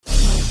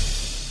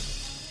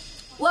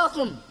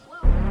Welcome.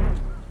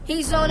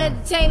 He's on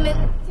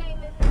entertainment.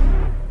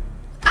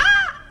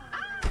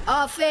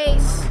 All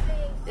face,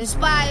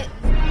 inspired.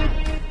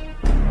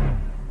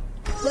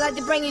 We'd like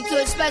to bring you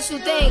to a special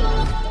thing,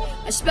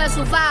 a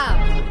special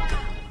vibe.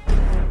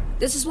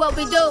 This is what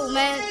we do,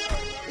 man.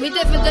 We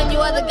different than you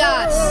other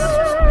guys.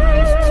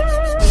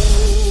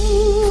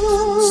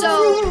 So,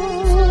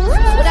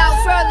 without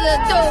further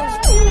ado,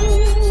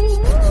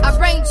 I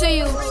bring to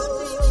you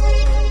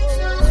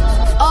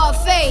All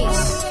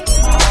Face.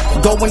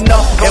 Going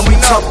up, and we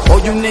tough.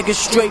 All you niggas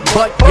straight,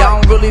 but y'all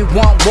don't really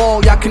want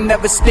war. Y'all can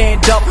never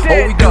stand up.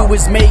 All we do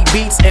is make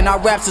beats, and our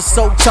raps are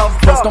so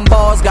tough. Plus them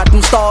bars got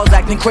them stars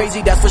acting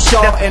crazy, that's for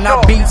sure. And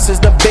our beats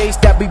is the bass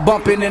that be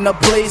bumping in the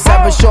place.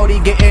 Have a shorty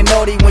getting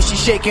naughty when she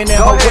shaking in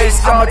her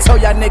waist. I'ma tell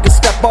y'all niggas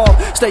step off,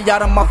 stay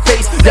out of my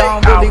face.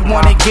 Y'all don't really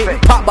wanna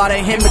get popped by the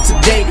hammer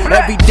today.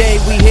 Every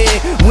day we here,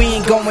 we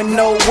ain't going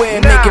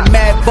nowhere. Making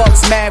mad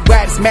bucks, mad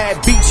raps,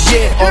 mad beats,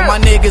 yeah. All my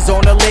niggas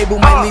on the label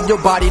might leave your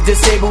body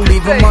disabled,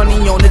 leaving money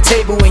on the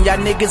table, and y'all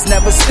niggas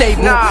never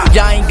stable.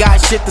 Y'all ain't got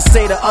shit to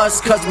say to us,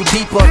 cause we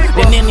deeper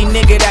than any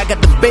nigga that got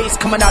the bass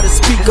coming out of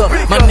speaker.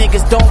 My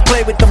niggas don't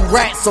play with them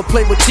rats, so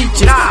play with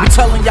teachers. We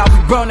telling y'all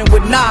we running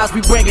with knives, we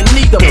bringing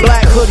neither.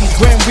 Black hoodies,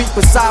 Grim Reaper,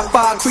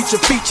 sci-fi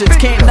creature features.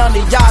 Can't none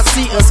of y'all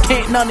see us,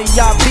 can't none of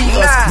y'all beat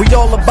us. We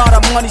all about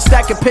our money,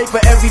 stacking paper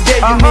every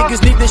day. You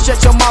niggas need to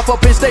shut your mouth up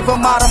and stay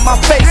from out of my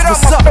face.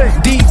 What's up?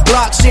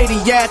 D-Block,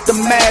 Shady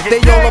Aftermath. They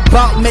all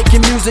about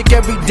making music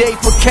every day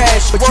for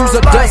cash, but you's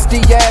a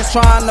dusty ass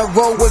trying to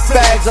roll with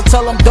fags. I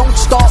tell them don't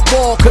start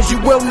war, cause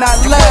you will not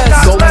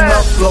last. Going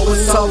up,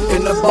 flowing tough,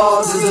 and the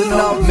bars is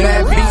enough.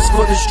 Mad beats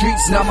for the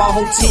streets, now my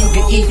whole team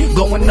can eat.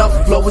 Going up,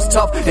 flow is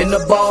tough, and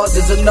the bars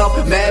is enough.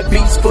 Mad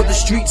beats for the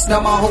streets, now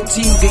my whole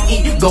team can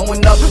eat.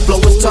 Going up, flow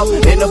is tough,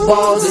 and the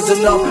bars is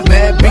enough.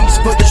 Mad beats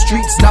for the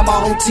streets, now my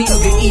whole team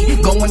can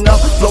eat. Going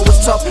up, flow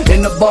is tough,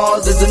 and the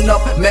bars is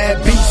enough.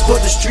 Mad beats for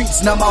the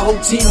streets, now my whole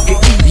team can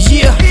eat.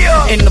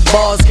 Yeah, and the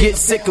bars get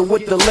sicker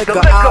with the liquor.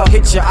 I'll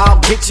hit you,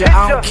 I'll get you,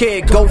 I don't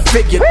care, go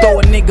figure. Throw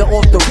a nigga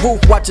off the roof,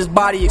 watch his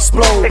body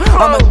explode.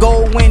 I'ma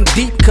go in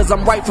deep, cause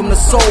I'm right from the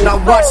soul. Now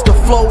watch the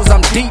flows,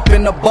 I'm deep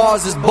and the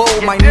bars is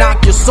bold. Might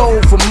knock your soul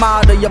from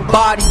out of your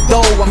body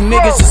though. I'm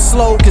niggas is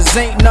slow, cause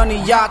ain't none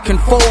of y'all can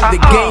fold the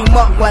game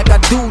up like I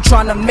do,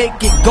 tryna make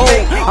it go.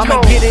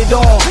 I'ma get it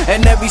on,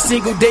 and every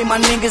single day my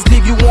niggas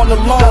leave you on the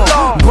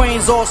lawn.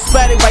 Brains all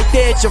splattered right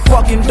there at your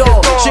fucking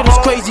door. Shit is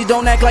crazy,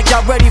 don't act like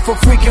y'all ready for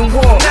freaking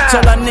war.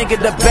 Tell a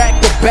nigga to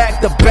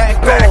back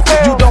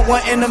off. You don't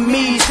want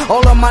enemies,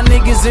 all of my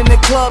niggas in the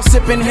club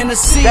sipping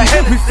Hennessy.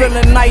 We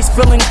feeling nice,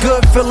 feeling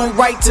good, feeling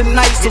right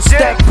tonight. So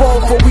stack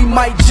ball, for we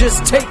might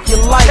just take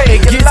your life.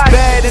 It gets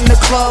bad in the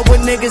club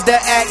with niggas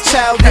that act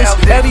childish.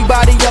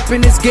 Everybody up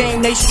in this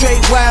game, they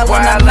straight wild.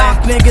 When I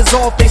knock niggas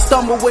off, they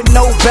stumble with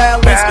no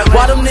balance.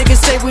 Why them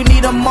niggas say we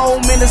need a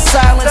moment of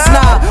silence?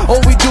 Nah,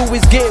 all we do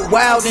is get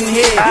wild in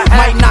here.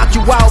 Might knock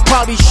you out,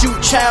 probably shoot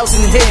childs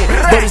in here.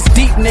 But it's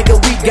deep, nigga,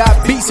 we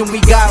got beats and we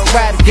got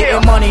raps.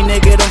 Getting money,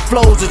 nigga, them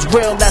flows is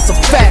real, that's a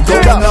fact.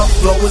 Going up,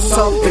 flow is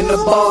tough, and the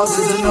bars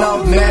is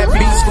enough. Mad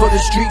beats for the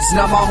streets,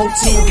 now my whole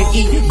team can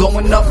eat.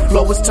 Going up,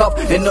 flow is tough,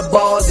 and the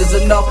bars is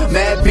enough.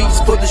 Mad beats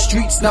for the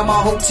streets, now my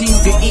whole team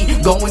can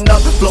eat. Going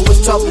up, flow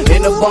is tough,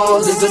 and the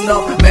bars is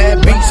enough.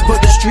 Mad beats for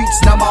the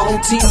streets, now my whole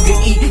team can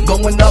eat.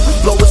 Going up,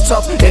 flow is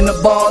tough, and the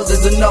bars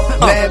is enough.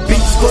 Mad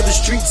beats for the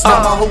streets,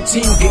 now my whole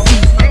team can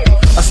eat.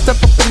 I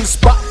step up in the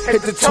spot,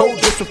 hit the toe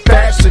just with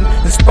fashion.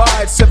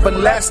 Inspired,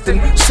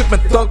 everlasting, sipping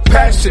thug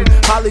passion.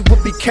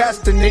 Hollywood be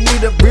casting, they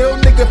need a real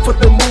nigga for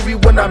the movie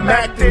when I'm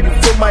acting. You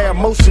feel my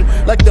emotion,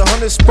 like the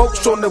 100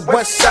 spokes on the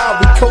west side.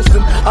 We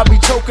coasting, I be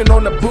choking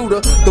on the Buddha.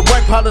 The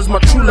white powder's my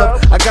true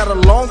love. I got a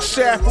long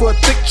shaft for a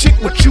thick chick,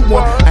 what you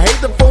want? I hate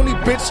the phony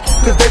bitch,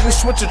 cause they be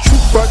switching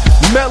true front.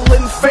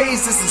 Melon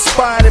phase is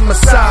inspired in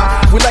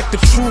MAASAI. We like the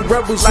true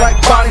rebels, like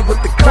body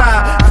with the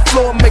cloud. The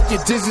floor make you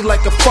dizzy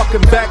like a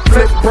fucking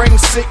backflip. Brain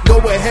sick, go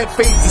ahead,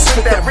 phase and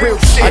spit that real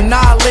shit.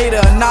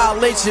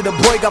 Annihilate you, the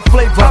boy got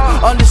flavor.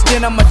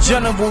 Understand I'm a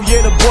general,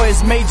 yeah, the boy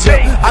is major.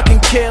 I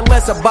can care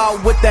less about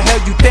what the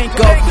hell you think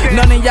of.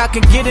 None of y'all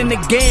can get in the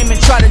game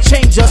and try to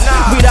change us.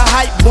 We the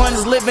hype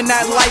ones, living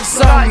that life,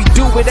 son. We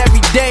do it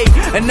every day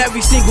and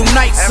every single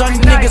night, son.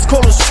 Niggas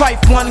call us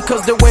trife one,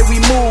 cause the way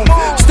we move.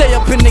 Stay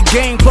up in the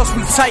game, plus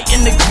we tight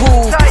in the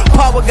groove.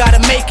 Power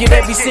gotta make it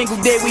every single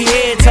day we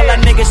here. Tell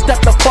that nigga step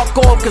the fuck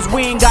off, cause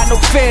we ain't got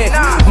no fear.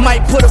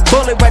 Might put a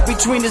bullet right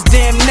between his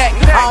damn neck.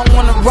 I don't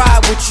wanna ride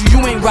with you, you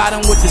ain't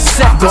riding with the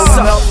set.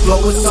 Going up, flow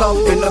is tough,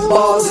 and the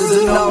bars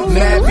is enough.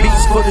 Mad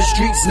beats for the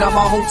streets, now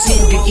my whole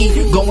team can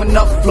eat. Going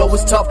up, flow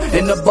is tough,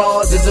 and the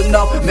bars is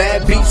enough.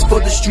 Mad beats for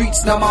the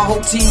streets, now my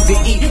whole team can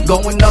eat.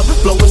 Going up,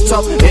 flow is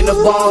tough, and the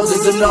bars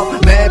is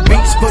enough. Mad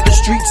beats for the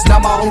streets, now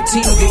my whole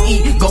team can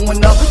eat.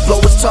 Going up, flow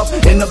is tough,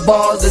 and the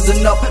bars is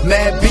enough.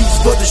 Mad beats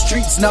for the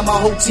streets, now my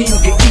whole team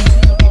can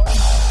eat.